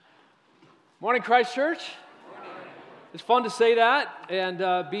Morning, Christ Church. It's fun to say that and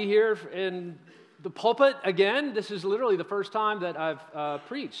be here in the pulpit again. This is literally the first time that I've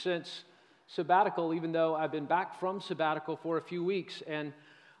preached since sabbatical, even though I've been back from sabbatical for a few weeks. And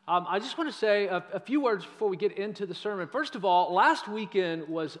I just want to say a few words before we get into the sermon. First of all, last weekend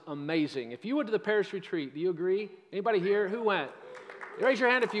was amazing. If you went to the parish retreat, do you agree? Anybody here? Who went? Raise your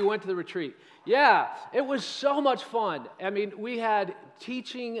hand if you went to the retreat. Yeah, it was so much fun. I mean, we had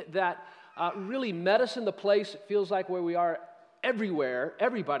teaching that really met us in the place, it feels like, where we are everywhere,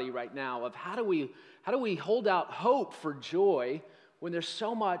 everybody right now, of how do we hold out hope for joy when there's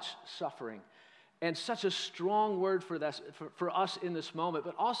so much suffering. And such a strong word for us in this moment,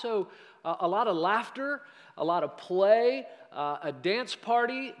 but also a lot of laughter, a lot of play, a dance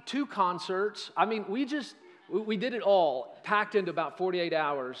party, 2 concerts. I mean, we did it all, packed into about 48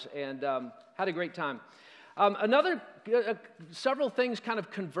 hours, and had a great time. Several things kind of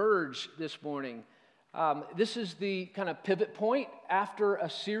converge this morning. This is the kind of pivot point after a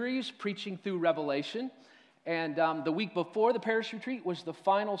series preaching through Revelation. And the week before the parish retreat was the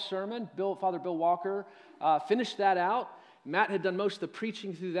final sermon. Father Bill Walker finished that out. Matt had done most of the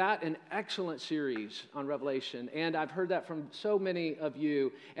preaching through that, an excellent series on Revelation. And I've heard that from so many of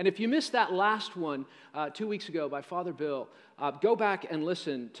you. And if you missed that last one 2 weeks ago by Father Bill, go back and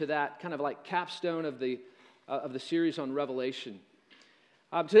listen to that kind of like capstone of the series on Revelation.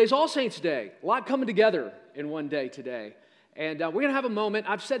 Today's All Saints' Day. A lot coming together in one day today. And we're going to have a moment.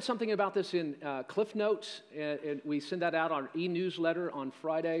 I've said something about this in Cliff Notes, and we send that out on e-newsletter on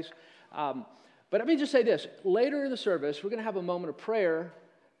Fridays. But let me just say this. Later in the service, we're going to have a moment of prayer,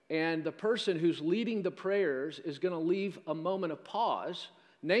 and the person who's leading the prayers is going to leave a moment of pause.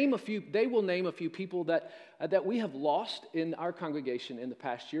 They will name a few people that we have lost in our congregation in the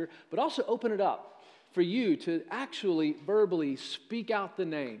past year, but also open it up for you to actually verbally speak out the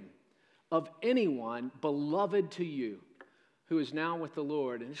name of anyone beloved to you who is now with the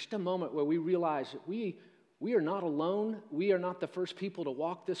Lord. And it's just a moment where we realize that we are not alone. We are not the first people to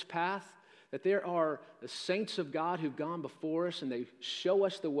walk this path, that there are the saints of God who've gone before us, and they show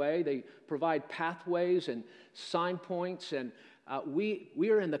us the way. They provide pathways and sign points, and we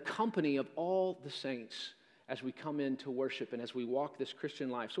are in the company of all the saints as we come in to worship and as we walk this Christian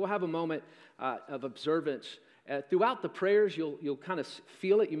life. So we'll have a moment of observance. Throughout the prayers, you'll kind of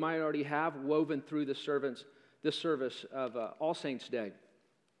feel it. You might already have woven through this service of All Saints' Day.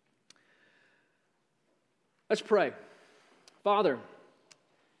 Let's pray. Father,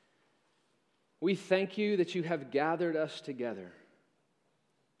 we thank you that you have gathered us together,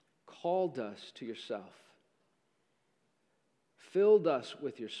 called us to yourself, filled us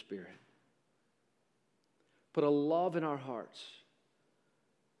with your Spirit, put a love in our hearts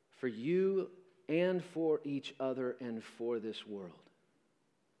for you and for each other and for this world.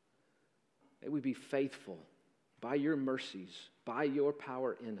 May we be faithful by your mercies, by your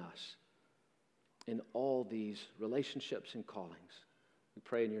power in us, in all these relationships and callings. We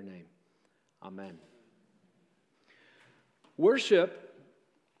pray in your name. Amen. Worship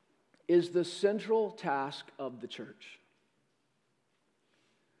is the central task of the church.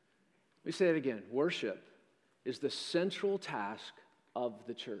 Let me say it again. Worship is the central task of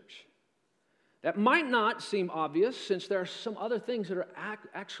the church. That might not seem obvious, since there are some other things that are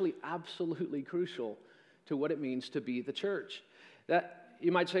actually absolutely crucial to what it means to be the church. That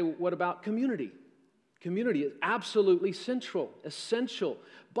you might say, what about community? Community is absolutely central, essential.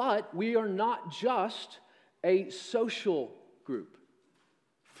 But we are not just a social group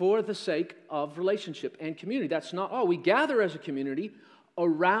for the sake of relationship and community. That's not all. We gather as a community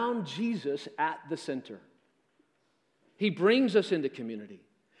around Jesus at the center. He brings us into community.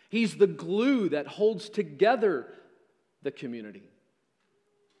 He's the glue that holds together the community.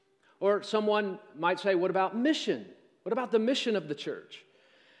 Or someone might say, what about mission? What about the mission of the church?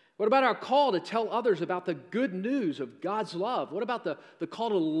 What about our call to tell others about the good news of God's love? What about the call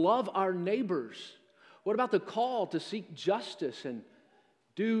to love our neighbors? What about the call to seek justice and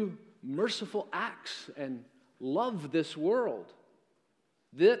do merciful acts and love this world?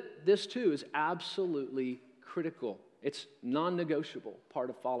 This too is absolutely critical. It's non-negotiable part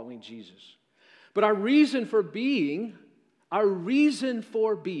of following Jesus. But our reason for being as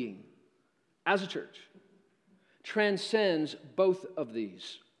a church transcends both of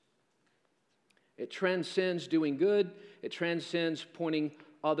these. It transcends doing good. It transcends pointing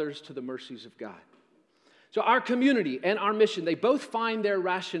others to the mercies of God. So our community and our mission, they both find their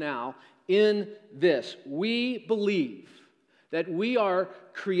rationale in this. We believe that we are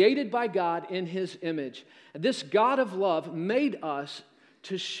created by God in His image. This God of love made us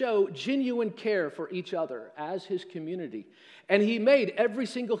to show genuine care for each other as his community. And he made every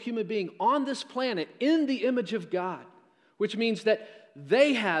single human being on this planet in the image of God, which means that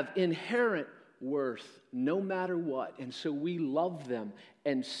they have inherent worth no matter what. And so we love them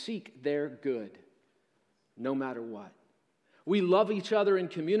and seek their good no matter what. We love each other in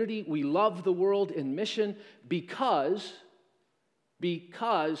community. We love the world in mission because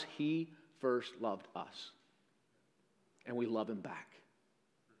he first loved us. And we love him back.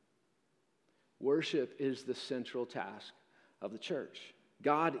 Worship is the central task of the church.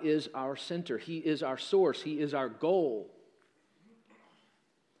 God is our center. He is our source. He is our goal.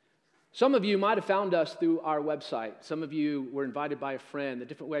 Some of you might have found us through our website. Some of you were invited by a friend. The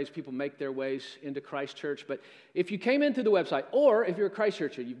different ways people make their ways into Christ Church. But if you came into the website, or if you're a Christ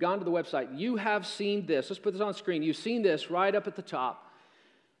Churcher, you've gone to the website, you have seen this. Let's put this on screen. You've seen this right up at the top.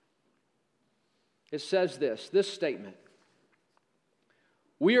 It says this statement.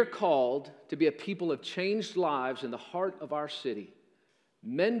 We are called to be a people of changed lives in the heart of our city,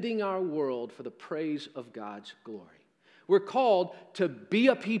 mending our world for the praise of God's glory. We're called to be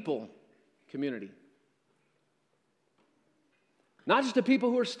a people community. Not just a people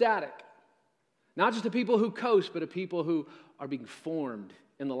who are static, not just a people who coast, but a people who are being formed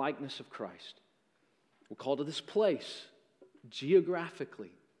in the likeness of Christ. We're called to this place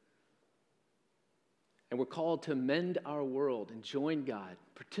geographically. And we're called to mend our world and join God,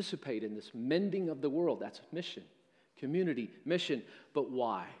 participate in this mending of the world. That's mission, community, mission. But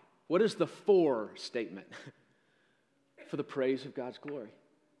why? What is the for statement? For the praise of God's glory.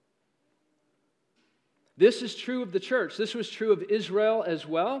 This is true of the church. This was true of Israel as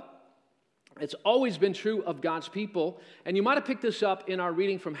well. It's always been true of God's people. And you might have picked this up in our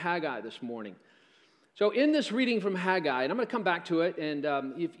reading from Haggai this morning. So in this reading from Haggai, and I'm going to come back to it, and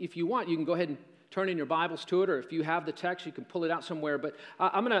if you want, you can go ahead and turn in your Bibles to it, or if you have the text, you can pull it out somewhere. But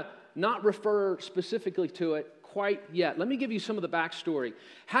I'm going to not refer specifically to it quite yet. Let me give you some of the backstory.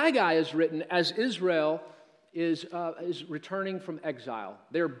 Haggai is written as Israel is returning from exile.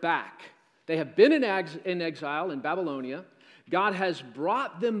 They're back. They have been in exile in Babylonia. God has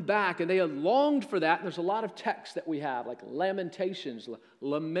brought them back, and they have longed for that. And there's a lot of texts that we have, like Lamentations,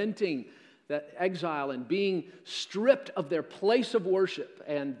 lamenting that exile and being stripped of their place of worship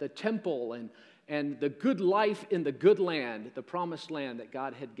and the temple and the good life in the good land, the promised land that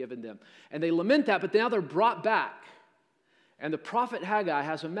God had given them. And they lament that, but now they're brought back. And the prophet Haggai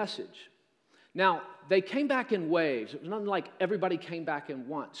has a message. Now, they came back in waves. It was not like everybody came back in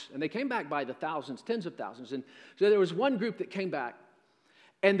once. And they came back by the thousands, tens of thousands. And so there was one group that came back,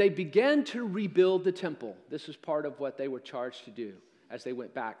 and they began to rebuild the temple. This is part of what they were charged to do as they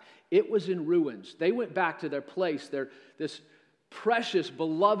went back. It was in ruins. They went back to their place, this precious,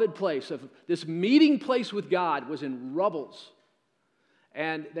 beloved place, of this meeting place with God was in rubbles.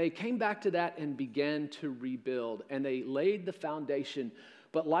 And they came back to that and began to rebuild. And they laid the foundation.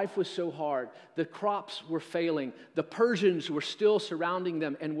 But life was so hard. The crops were failing. The Persians were still surrounding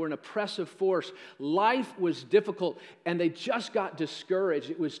them and were an oppressive force. Life was difficult, and they just got discouraged.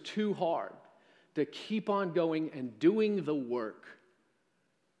 It was too hard to keep on going and doing the work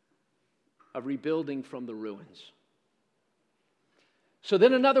of rebuilding from the ruins. So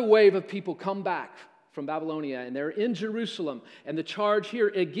then another wave of people come back from Babylonia, and they're in Jerusalem. And the charge here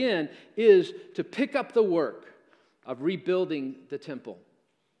again is to pick up the work of rebuilding the temple.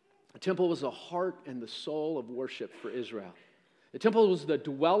 The temple was the heart and the soul of worship for Israel. The temple was the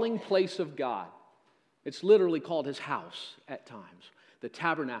dwelling place of God. It's literally called his house at times. The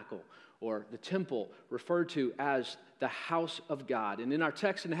tabernacle or the temple referred to as the house of God. And in our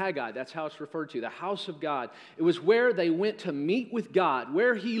text in Haggai, that's how it's referred to, the house of God. It was where they went to meet with God,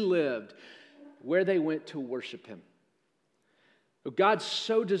 where he lived, where they went to worship him. But God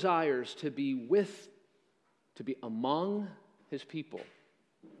so desires to be among his people,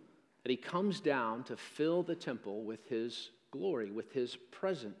 that he comes down to fill the temple with his glory, with his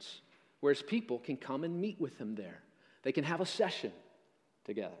presence, where his people can come and meet with him there. They can have a session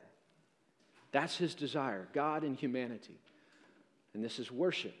together. That's his desire, God and humanity. And this is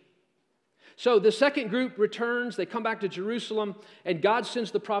worship. So the second group returns. They come back to Jerusalem, and God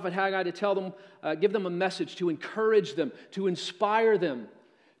sends the prophet Haggai to tell them, give them a message, to encourage them, to inspire them,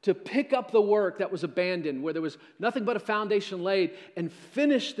 to pick up the work that was abandoned, where there was nothing but a foundation laid, and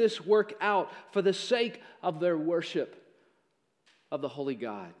finish this work out for the sake of their worship of the holy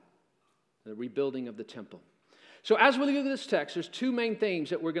God, the rebuilding of the temple. So as we look at this text, there's two main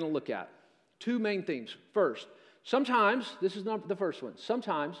themes that we're going to look at. Two main themes. First, sometimes, this is not the first one,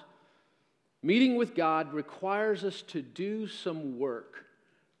 sometimes meeting with God requires us to do some work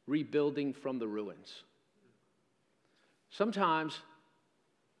rebuilding from the ruins. Sometimes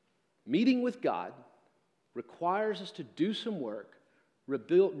Meeting with God requires us to do some work,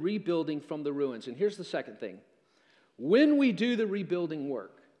 rebuilding from the ruins. And here's the second thing. When we do the rebuilding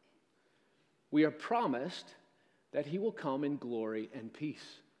work, we are promised that He will come in glory and peace.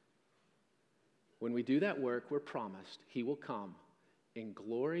 When we do that work, we're promised He will come in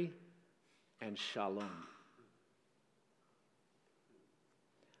glory and shalom.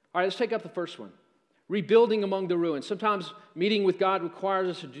 All right, let's take up the first one. Rebuilding among the ruins. Sometimes meeting with God requires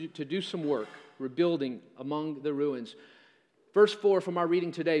us to do some work, rebuilding among the ruins. Verse 4 from our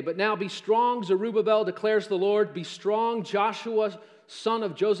reading today. But now be strong, Zerubbabel, declares the Lord. Be strong, Joshua, son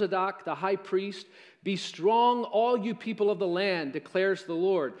of Jozadak, the high priest. Be strong, all you people of the land, declares the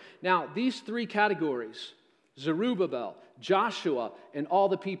Lord. Now, these three categories, Zerubbabel, Joshua, and all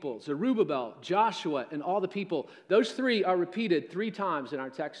the people. Zerubbabel, Joshua, and all the people. Those three are repeated 3 times in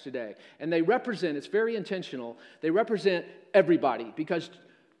our text today. And they represent, it's very intentional, they represent everybody. Because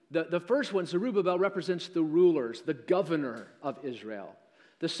the first one, Zerubbabel, represents the rulers, the governor of Israel.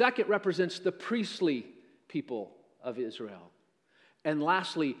 The second represents the priestly people of Israel. And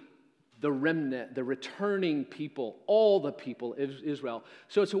lastly, the remnant, the returning people, all the people of Israel.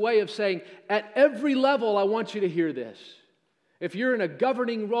 So it's a way of saying, at every level, I want you to hear this. If you're in a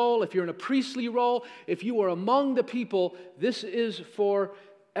governing role, if you're in a priestly role, if you are among the people, this is for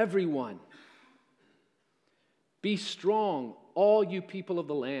everyone. Be strong, all you people of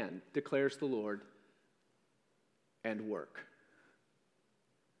the land, declares the Lord, and work.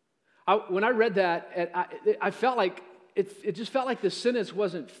 When I read that, I felt like, it just felt like the sentence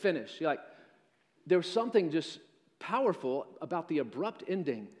wasn't finished. Like, there was something just powerful about the abrupt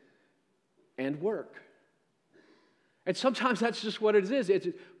ending, and work. And sometimes that's just what it is. It's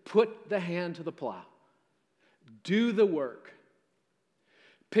put the hand to the plow. Do the work.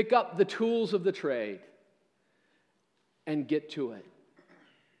 Pick up the tools of the trade and get to it.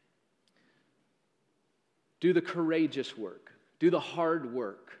 Do the courageous work. Do the hard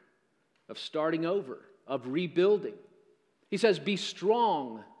work of starting over, of rebuilding. He says, be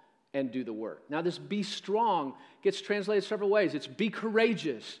strong and do the work. Now, this be strong gets translated several ways. It's be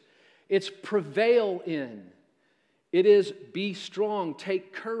courageous. It's prevail in. It is be strong,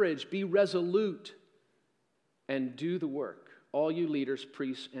 take courage, be resolute, and do the work. All you leaders,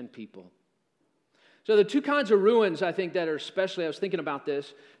 priests, and people. So the 2 kinds of ruins, I think, that are especially, I was thinking about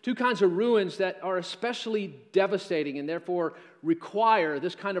this, 2 kinds of ruins that are especially devastating and therefore require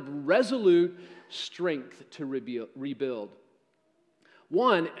this kind of resolute strength to rebuild.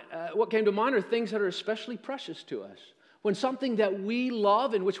 One, what came to mind are things that are especially precious to us. When something that we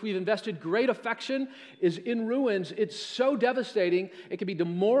love, in which we've invested great affection, is in ruins, it's so devastating, it can be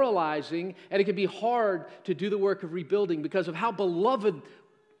demoralizing, and it can be hard to do the work of rebuilding because of how beloved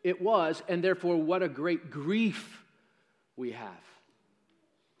it was, and therefore what a great grief we have.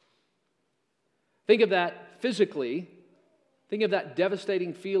 Think of that physically. Think of that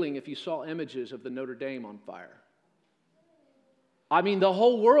devastating feeling if you saw images of the Notre Dame on fire. I mean, the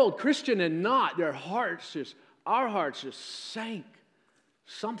whole world, Christian and not, our hearts just sank.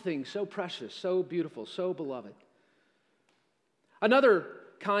 Something so precious, so beautiful, so beloved. Another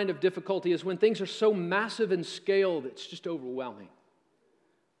kind of difficulty is when things are so massive in scale that it's just overwhelming.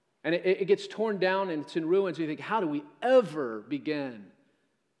 And it gets torn down and it's in ruins. And you think, how do we ever begin?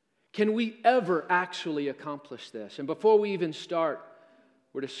 Can we ever actually accomplish this? And before we even start,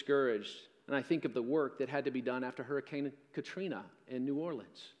 we're discouraged. And I think of the work that had to be done after Hurricane Katrina in New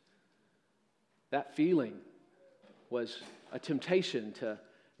Orleans. That feeling was a temptation to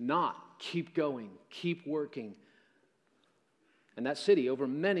not keep going, keep working. And that city, over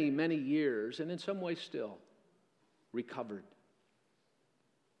many, many years, and in some ways still, recovered.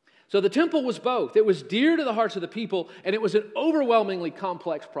 So the temple was both. It was dear to the hearts of the people, and it was an overwhelmingly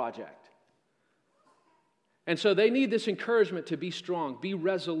complex project. And so they need this encouragement to be strong, be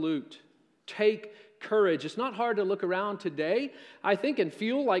resolute, take courage. It's not hard to look around today, I think, and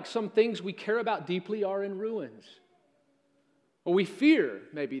feel like some things we care about deeply are in ruins. Or we fear,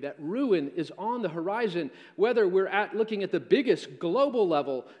 maybe, that ruin is on the horizon, whether we're looking at the biggest global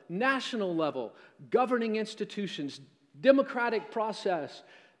level, national level, governing institutions, democratic process.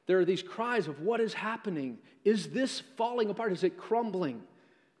 There are these cries of what is happening. Is this falling apart? Is it crumbling?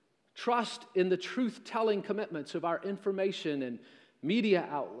 Trust in the truth-telling commitments of our information and media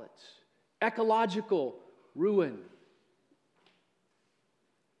outlets. Ecological ruin.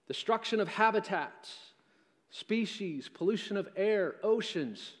 Destruction of habitats, species, pollution of air,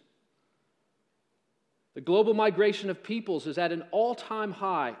 oceans. The global migration of peoples is at an all-time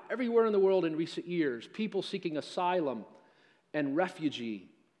high everywhere in the world in recent years. People seeking asylum and refugee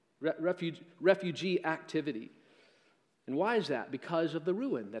activity. And why is that? Because of the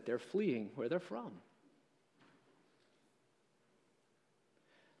ruin that they're fleeing where they're from.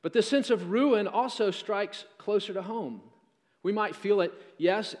 But this sense of ruin also strikes closer to home. We might feel it,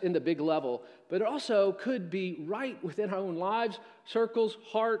 yes, in the big level, but it also could be right within our own lives, circles,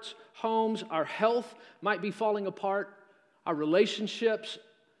 hearts, homes. Our health might be falling apart. Our relationships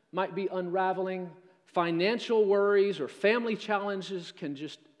might be unraveling. Financial worries or family challenges can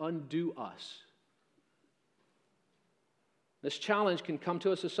just undo us. This challenge can come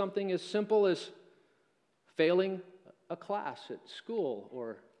to us as something as simple as failing a class at school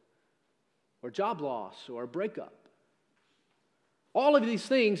or job loss or a breakup. All of these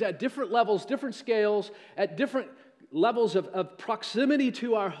things at different levels, different scales, at different levels of proximity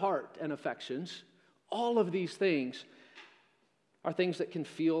to our heart and affections, all of these things are things that can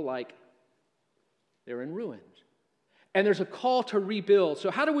feel like they're in ruins. And there's a call to rebuild.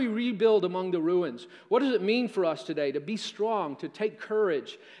 So how do we rebuild among the ruins? What does it mean for us today to be strong, to take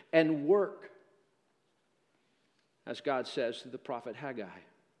courage and work, as God says to the prophet Haggai?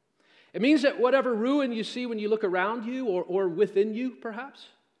 It means that whatever ruin you see when you look around you or within you, perhaps,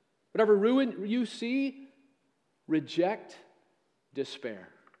 whatever ruin you see, reject despair.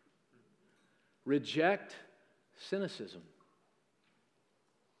 Reject cynicism.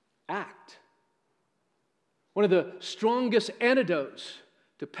 Act. One of the strongest antidotes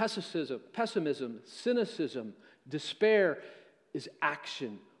to pessimism, cynicism, despair is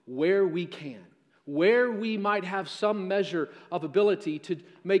action where we can. Where we might have some measure of ability to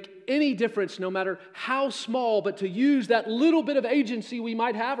make any difference, no matter how small, but to use that little bit of agency we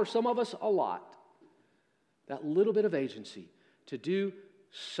might have, or some of us a lot, that little bit of agency to do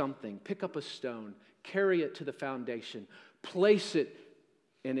something, pick up a stone, carry it to the foundation, place it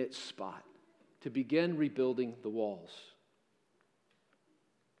in its spot, to begin rebuilding the walls.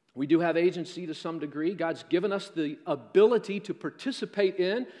 We do have agency to some degree. God's given us the ability to participate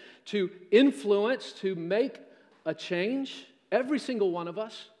in, to influence, to make a change, every single one of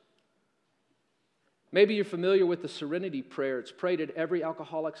us. Maybe you're familiar with the Serenity Prayer. It's prayed at every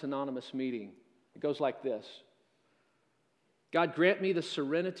Alcoholics Anonymous meeting. It goes like this: God, grant me the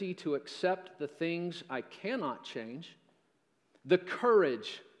serenity to accept the things I cannot change, the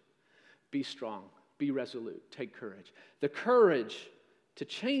courage, be strong, be resolute, take courage, the courage to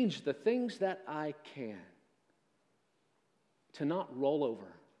change the things that I can, to not roll over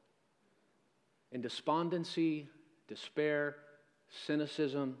in despondency, despair,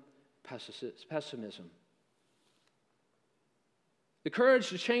 cynicism, pessimism. The courage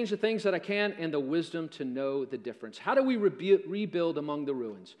to change the things that I can and the wisdom to know the difference. How do we rebuild among the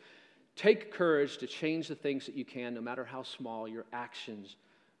ruins? Take courage to change the things that you can, no matter how small your actions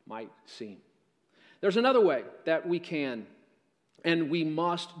might seem. There's another way that we can and we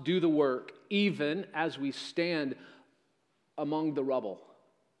must do the work even as we stand among the rubble.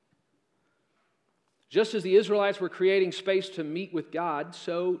 Just as the Israelites were creating space to meet with God,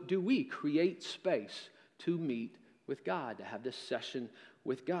 so do we create space to meet with God, to have this session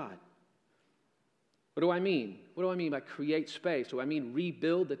with God. What do I mean? What do I mean by create space? Do I mean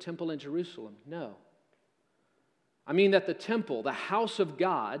rebuild the temple in Jerusalem? No. I mean that the temple, the house of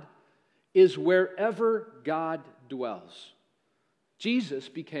God, is wherever God dwells. Jesus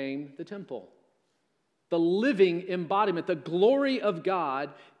became the temple, the living embodiment, the glory of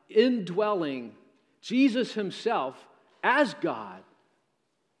God indwelling. Jesus himself, as God,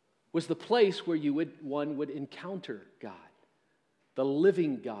 was the place where one would encounter God, the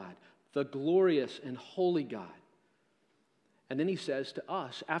living God, the glorious and holy God. And then he says to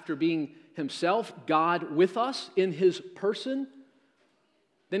us, after being himself God with us in his person,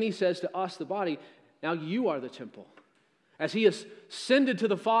 then he says to us, the body, now you are the temple. As he ascended to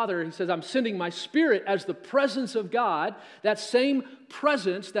the Father, he says, I'm sending my Spirit as the presence of God, that same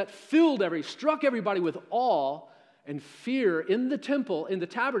presence that struck everybody with awe and fear in the temple, in the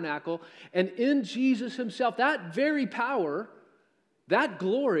tabernacle, and in Jesus himself. That very power, that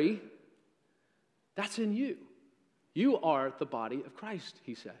glory, that's in you. You are the body of Christ,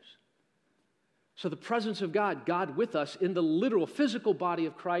 he says. So the presence of God, God with us in the literal physical body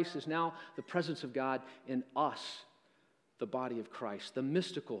of Christ, is now the presence of God in us, the body of Christ, the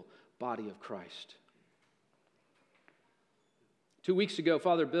mystical body of Christ. 2 weeks ago,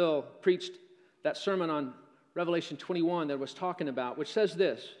 Father Bill preached that sermon on Revelation 21 that I was talking about, which says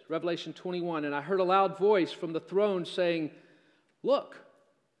this, Revelation 21, and I heard a loud voice from the throne saying, look,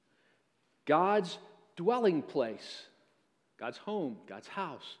 God's dwelling place, God's home, God's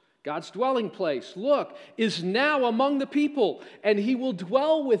house, God's dwelling place, look, is now among the people, and he will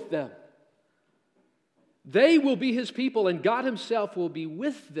dwell with them. They will be his people, and God himself will be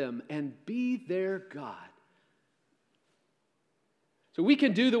with them and be their God. So we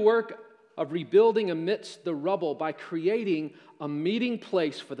can do the work of rebuilding amidst the rubble by creating a meeting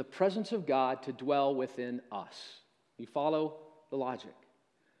place for the presence of God to dwell within us. You follow the logic?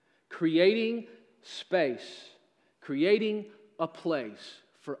 Creating space, creating a place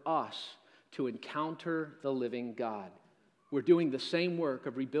for us to encounter the living God. We're doing the same work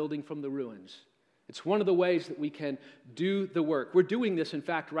of rebuilding from the ruins. It's one of the ways that we can do the work. We're doing this, in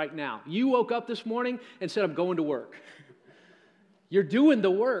fact, right now. You woke up this morning and said, I'm going to work. You're doing the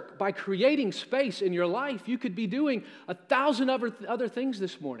work by creating space in your life. You could be doing 1,000 other things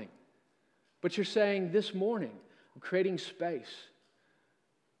this morning. But you're saying, this morning, I'm creating space,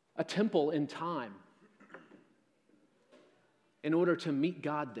 a temple in time, in order to meet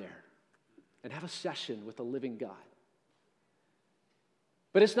God there and have a session with the living God.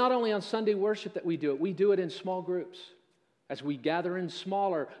 But it's not only on Sunday worship that we do it in small groups as we gather in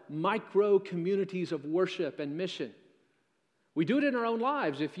smaller micro communities of worship and mission. We do it in our own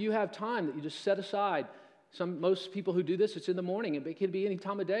lives. If you have time that you just set aside, most people who do this, it's in the morning. It can be any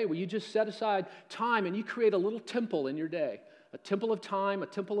time of day where you just set aside time and you create a little temple in your day, a temple of time, a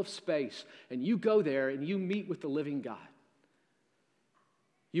temple of space, and you go there and you meet with the living God.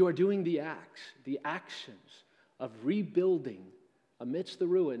 You are doing the actions of rebuilding amidst the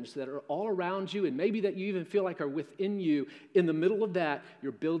ruins that are all around you and maybe that you even feel like are within you. In the middle of that,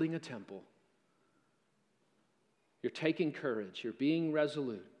 you're building a temple. You're taking courage. You're being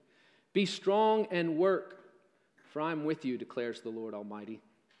resolute. Be strong and work, for I am with you, declares the Lord Almighty.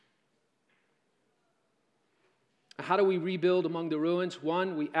 How do we rebuild among the ruins?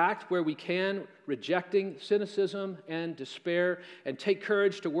 One, we act where we can, rejecting cynicism and despair, and take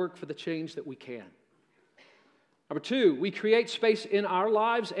courage to work for the change that we can. Number two, we create space in our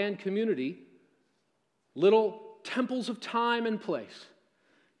lives and community, little temples of time and place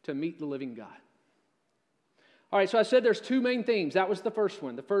to meet the living God. All right, so I said there's two main themes. That was the first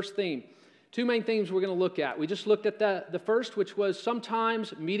one, the first theme. Two main themes we're going to look at. We just looked at the first, which was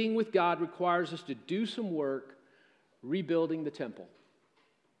sometimes meeting with God requires us to do some work rebuilding the temple.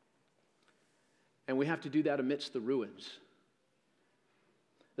 And we have to do that amidst the ruins.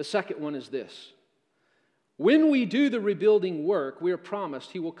 The second one is this. When we do the rebuilding work, we are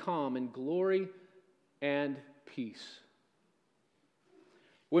promised He will come in glory and peace.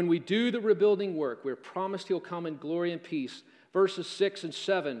 When we do the rebuilding work, we're promised He'll come in glory and peace. Verses 6 and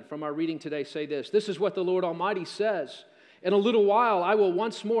 7 from our reading today say this. This is what the Lord Almighty says. In a little while, I will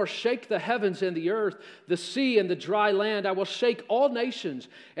once more shake the heavens and the earth, the sea and the dry land. I will shake all nations,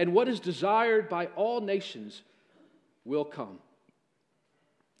 and what is desired by all nations will come.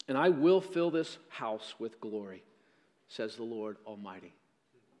 And I will fill this house with glory, says the Lord Almighty.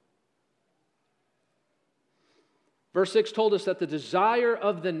 Verse 6 told us that the desire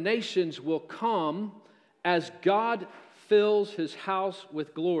of the nations will come as God fills His house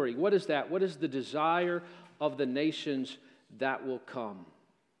with glory. What is that? What is the desire of the nations that will come?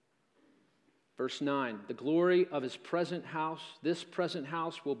 Verse 9, the glory of His present house, this present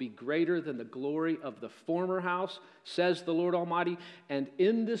house will be greater than the glory of the former house, says the Lord Almighty, and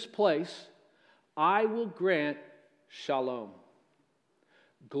in this place I will grant shalom.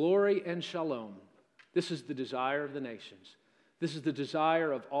 Glory and shalom. This is the desire of the nations. This is the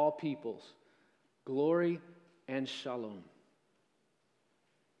desire of all peoples. Glory and shalom.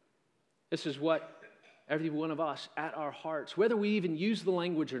 This is what every one of us at our hearts, whether we even use the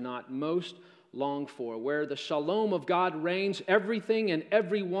language or not, most long for. Where the shalom of God reigns, everything and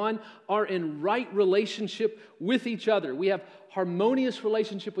everyone are in right relationship with each other. We have harmonious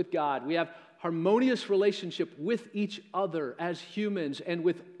relationship with God. We have harmonious relationship with each other as humans and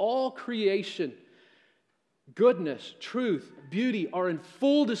with all creation. Goodness, truth, beauty are in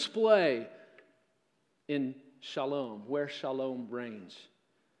full display in shalom, where shalom reigns.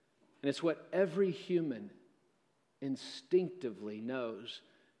 And it's what every human instinctively knows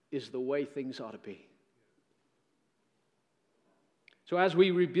is the way things ought to be. So as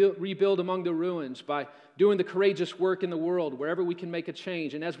we rebuild among the ruins by doing the courageous work in the world, wherever we can make a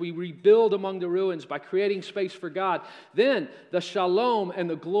change, and as we rebuild among the ruins by creating space for God, then the shalom and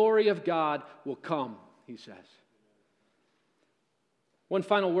the glory of God will come, he says. One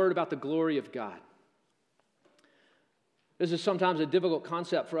final word about the glory of God. This is sometimes a difficult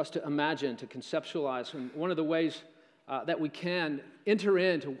concept for us to imagine, to conceptualize. And one of the ways that we can enter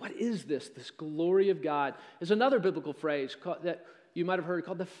into what is this glory of God, is another biblical phrase that you might have heard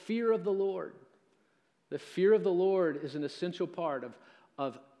called the fear of the Lord. The fear of the Lord is an essential part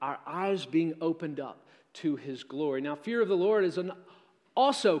of our eyes being opened up to His glory. Now, fear of the Lord is an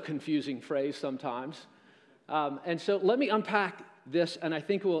also confusing phrase sometimes. And so let me unpack this, and I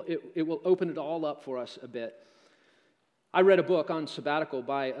think it will open it all up for us a bit. I read a book on sabbatical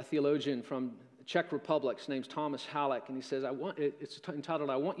by a theologian from the Czech Republic. His name's Thomas Halleck, and he says, it's entitled,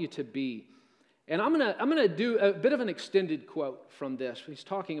 "I Want You to Be." And I'm gonna do a bit of an extended quote from this. He's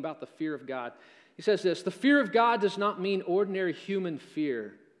talking about the fear of God. He says this: "The fear of God does not mean ordinary human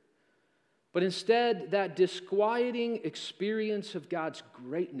fear, but instead that disquieting experience of God's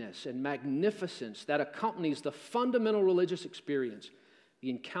greatness and magnificence that accompanies the fundamental religious experience, the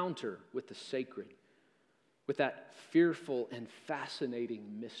encounter with the sacred, with that fearful and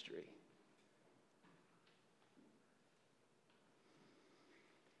fascinating mystery."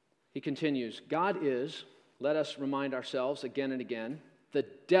 He continues, "God is, let us remind ourselves again and again, the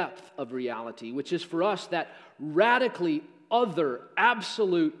depth of reality, which is for us that radically other,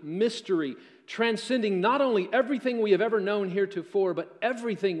 absolute mystery, transcending not only everything we have ever known heretofore, but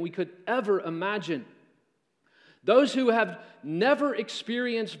everything we could ever imagine. Those who have never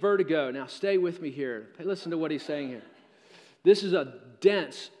experienced vertigo," now stay with me here, listen to what he's saying here. This is a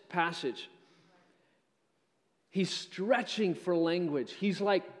dense passage. He's stretching for language. He's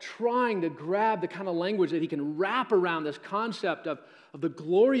like trying to grab the kind of language that he can wrap around this concept of the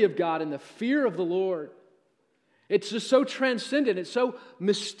glory of God and the fear of the Lord. It's just so transcendent. It's so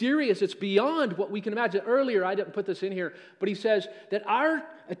mysterious. It's beyond what we can imagine. Earlier, I didn't put this in here, but he says that our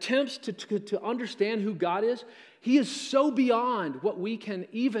attempts to understand who God is, He is so beyond what we can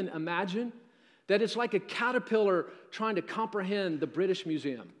even imagine that it's like a caterpillar trying to comprehend the British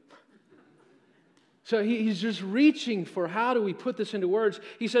Museum. So he's just reaching for how do we put this into words.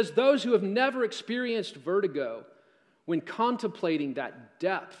 He says those who have never experienced vertigo, when contemplating that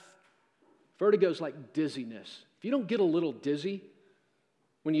depth, vertigo is like dizziness. If you don't get a little dizzy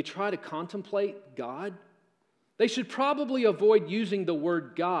when you try to contemplate God, they should probably avoid using the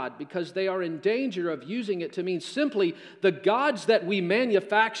word God because they are in danger of using it to mean simply the gods that we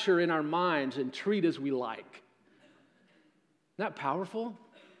manufacture in our minds and treat as we like. Isn't that powerful?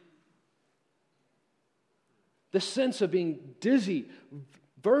 The sense of being dizzy,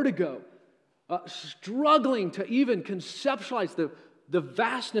 vertigo, struggling to even conceptualize the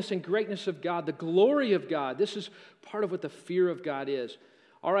vastness and greatness of God, the glory of God. This is part of what the fear of God is.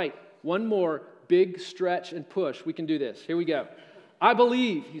 All right, one more big stretch and push. We can do this. Here we go. I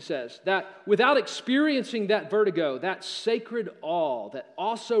believe, he says, that without experiencing that vertigo, that sacred awe that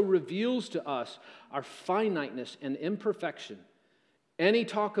also reveals to us our finiteness and imperfection, any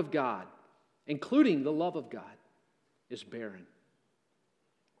talk of God, including the love of God, is barren.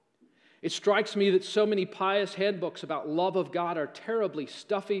 It strikes me that so many pious handbooks about love of God are terribly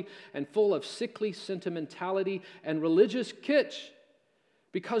stuffy and full of sickly sentimentality and religious kitsch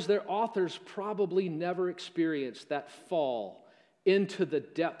because their authors probably never experienced that fall into the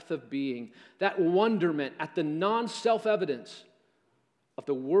depth of being, that wonderment at the non-self-evidence of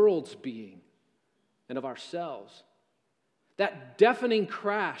the world's being and of ourselves. That deafening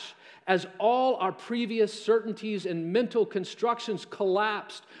crash as all our previous certainties and mental constructions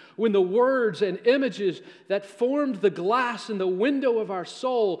collapsed when the words and images that formed the glass in the window of our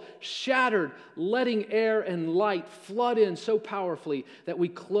soul shattered, letting air and light flood in so powerfully that we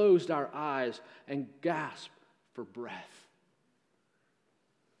closed our eyes and gasped for breath.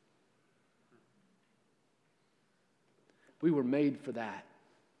 We were made for that.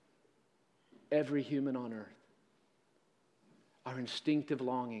 Every human on earth. Our instinctive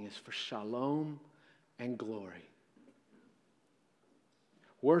longing is for shalom and glory.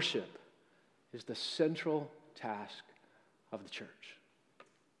 Worship is the central task of the church.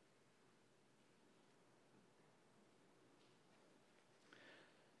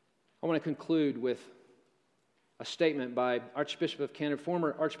 I want to conclude with a statement by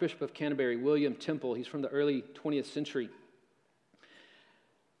former Archbishop of Canterbury, William Temple. He's from the early 20th century.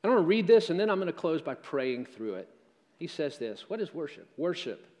 I want to read this, and then I'm going to close by praying through it. He says this: what is worship?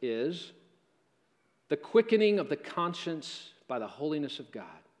 Worship is the quickening of the conscience by the holiness of God,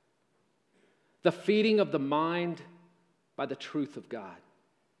 the feeding of the mind by the truth of God,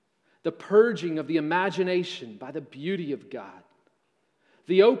 the purging of the imagination by the beauty of God,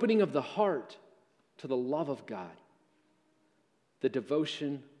 the opening of the heart to the love of God, the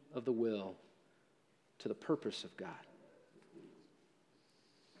devotion of the will to the purpose of God.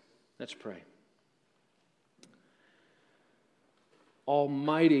 Let's pray.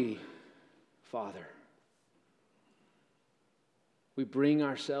 Almighty Father, we bring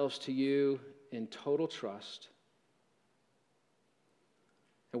ourselves to you in total trust,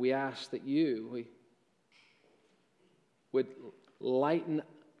 and we ask that you would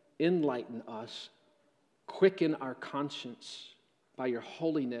enlighten us, quicken our conscience by your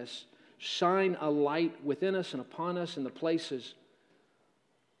holiness, shine a light within us and upon us in the places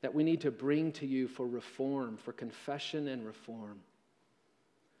that we need to bring to you for reform, for confession and reform.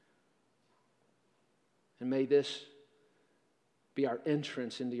 And may this be our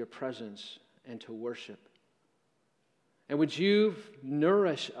entrance into your presence and to worship. And would you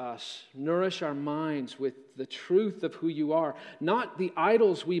nourish us, nourish our minds with the truth of who you are, not the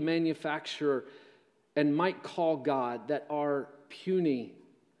idols we manufacture and might call God that are puny,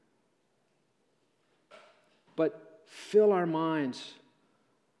 but fill our minds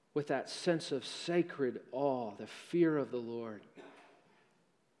with that sense of sacred awe, the fear of the Lord,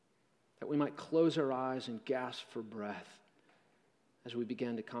 that we might close our eyes and gasp for breath as we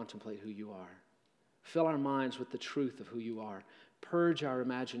begin to contemplate who you are. Fill our minds with the truth of who you are. Purge our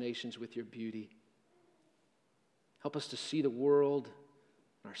imaginations with your beauty. Help us to see the world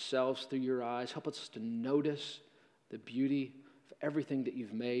and ourselves through your eyes. Help us to notice the beauty of everything that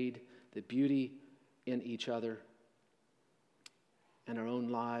you've made, the beauty in each other and our own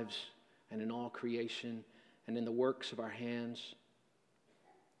lives and in all creation and in the works of our hands.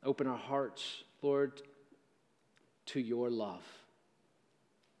 Open our hearts, Lord, to your love.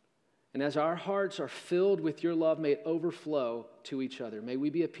 And as our hearts are filled with your love, may it overflow to each other. May we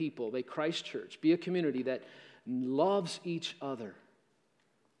be a people, may Christ Church be a community that loves each other,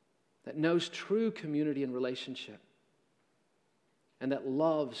 that knows true community and relationship, and that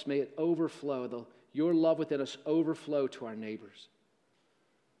loves, may it overflow, your love within us overflow to our neighbors.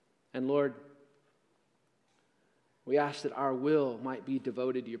 And Lord, we ask that our will might be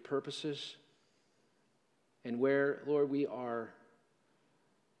devoted to your purposes, and where, Lord,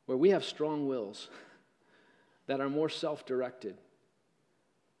 where we have strong wills that are more self-directed,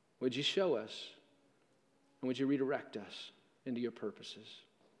 would you show us and would you redirect us into your purposes,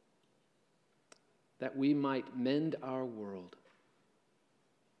 that we might mend our world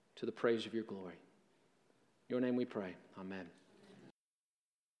to the praise of your glory. In your name we pray. Amen.